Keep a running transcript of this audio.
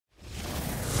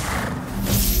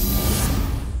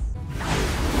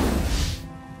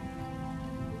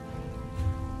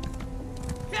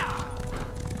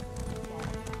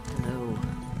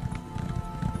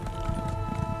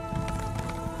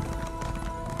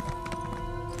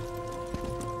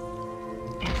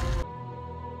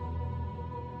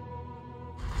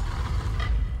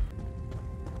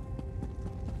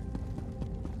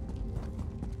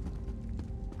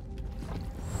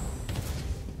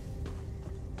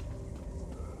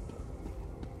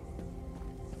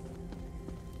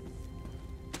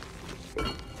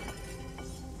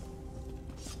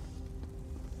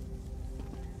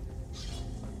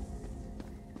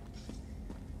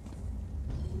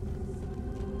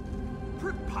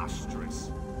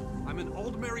Preposterous. I'm an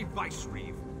Aldmeri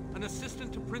vice-reeve, an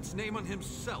assistant to Prince Naemon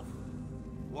himself.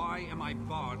 Why am I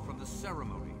barred from the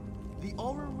ceremony? The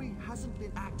orrery hasn't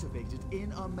been activated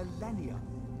in a millennia.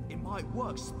 It might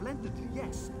work splendidly,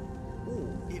 yes.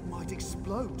 Or it might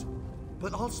explode.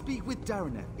 But I'll speak with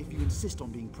Dareneth if you insist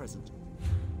on being present.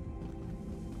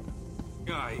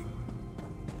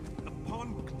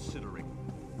 Upon considering...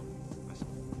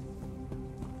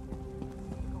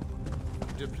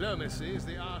 Diplomacy is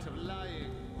the art of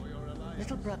lying for your alliance.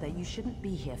 Little brother, you shouldn't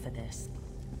be here for this.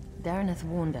 Dareneth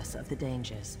warned us of the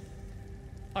dangers.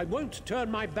 I won't turn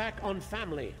my back on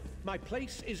family. My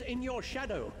place is in your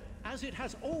shadow, as it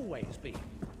has always been.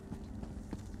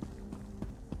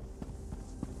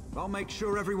 I'll make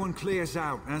sure everyone clears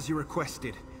out, as you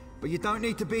requested. But you don't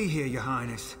need to be here, Your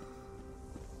Highness.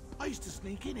 I used to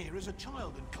sneak in here as a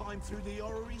child and climb through the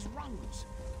orrery's rungs.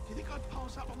 Do you think I'd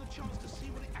pass up on the chance to see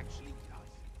what it actually does?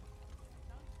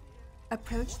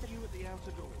 Approach the... You at the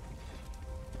outer door.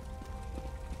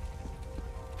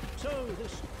 So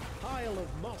this pile of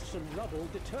moss and rubble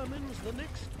determines the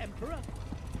next emperor?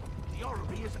 The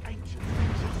orrery is ancient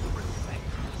and just respect.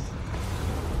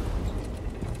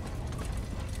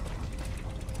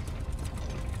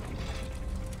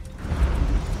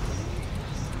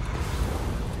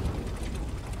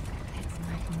 It's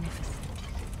magnificent.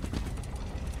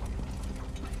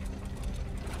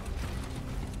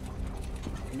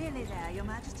 Nearly there, Your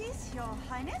Majesties, Your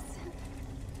Highness.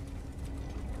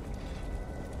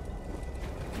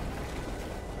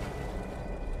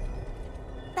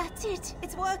 That's it!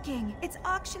 It's working! It's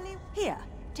actually... Here,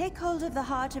 take hold of the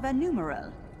heart of a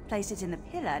numeral. Place it in the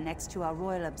pillar next to our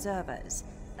royal observers.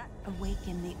 That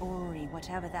awaken the orrery,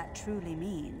 whatever that truly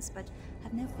means, but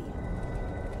have no fear.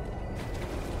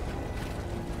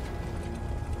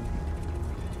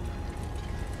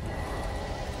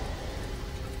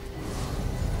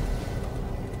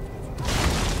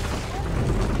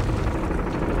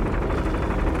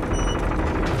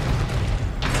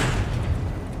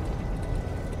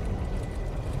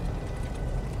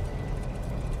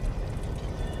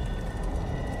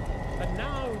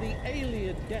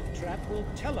 Will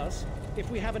tell us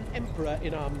if we have an emperor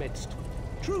in our midst.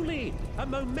 Truly a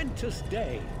momentous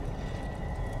day.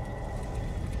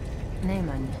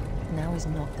 Naemon, now is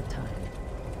not the time.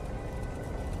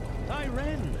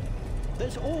 Irene,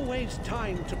 there's always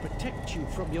time to protect you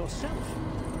from yourself.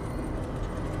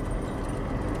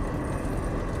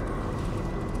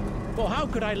 For how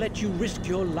could I let you risk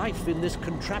your life in this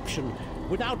contraption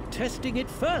without testing it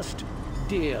first,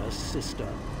 dear sister?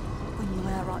 When you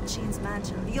wear Rothschild's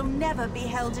mantle, you'll never be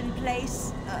held in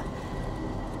place.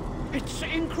 It's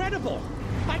incredible!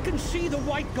 I can see the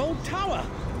white gold tower!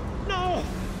 No!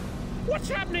 What's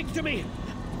happening to me?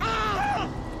 Ah!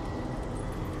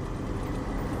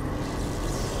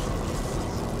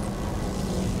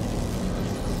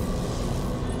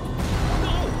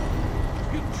 No!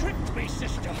 You tricked me,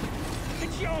 sister!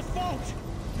 It's your fault!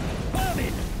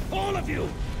 Vermin! All of you!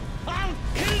 I'll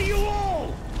kill you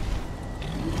all!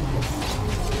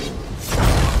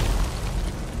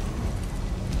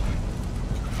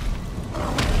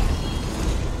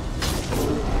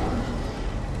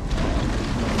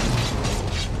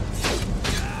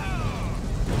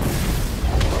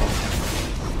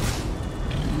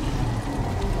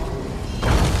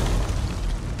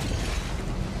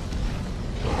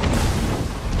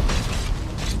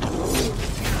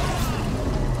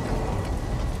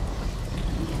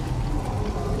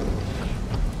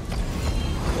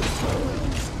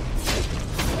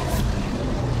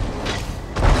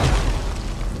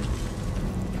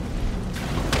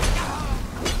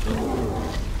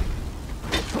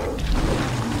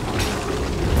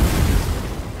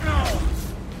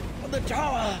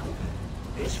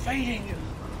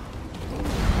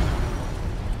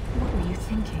 What were you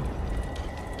thinking?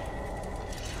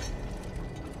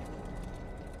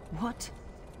 What?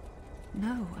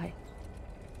 No,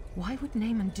 Why would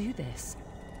Naemon do this?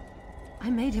 I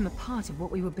made him a part of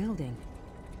what we were building.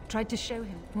 Tried to show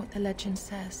him what the legend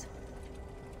says.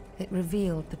 It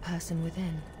revealed the person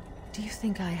within. Do you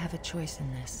think I have a choice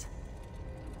in this?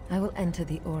 I will enter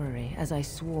the orrery as I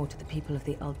swore to the people of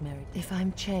the Aldmeri. If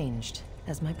I'm changed,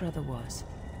 as my brother was,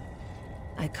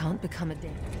 I can't become a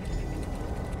daemon.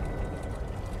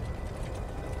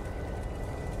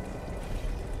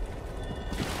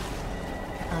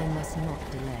 I must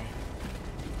not delay.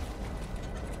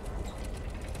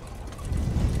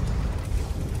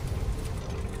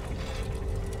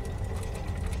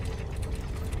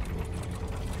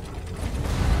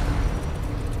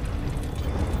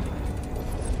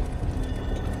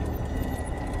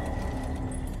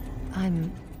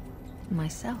 I'm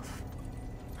myself.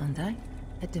 aren't I?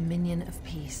 A dominion of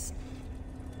peace.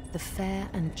 The fair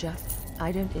and just...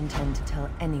 I don't intend to tell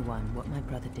anyone what my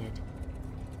brother did.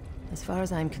 As far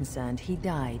as I'm concerned, he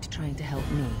died trying to help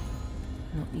me,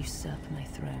 not usurp my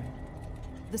throne.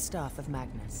 The Staff of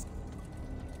Magnus.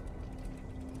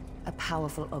 A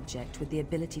powerful object with the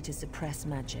ability to suppress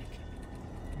magic.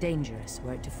 Dangerous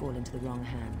were it to fall into the wrong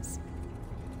hands.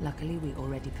 Luckily, we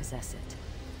already possess it.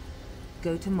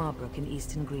 Go to Marbrook in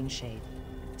Eastern Greenshade.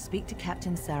 Speak to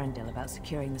Captain Sarandil about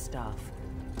securing the staff.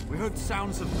 We heard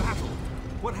sounds of battle.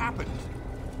 What happened?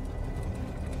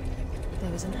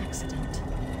 There was an accident.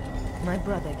 My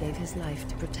brother gave his life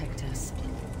to protect us.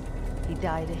 He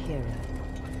died a hero.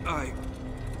 I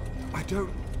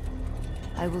don't...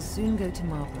 I will soon go to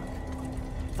Marbrook.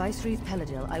 Vicereeve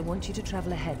Peladil, I want you to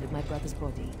travel ahead with my brother's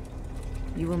body.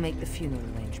 You will make the funeral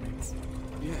arrangements.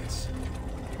 Yes.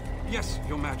 Yes,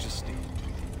 Your Majesty.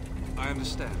 I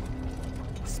understand.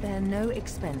 Spare no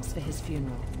expense for his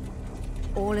funeral.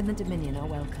 All in the Dominion are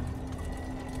welcome.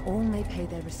 All may pay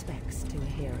their respects to a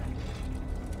hero.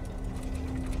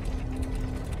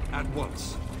 At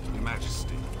once, Your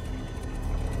Majesty.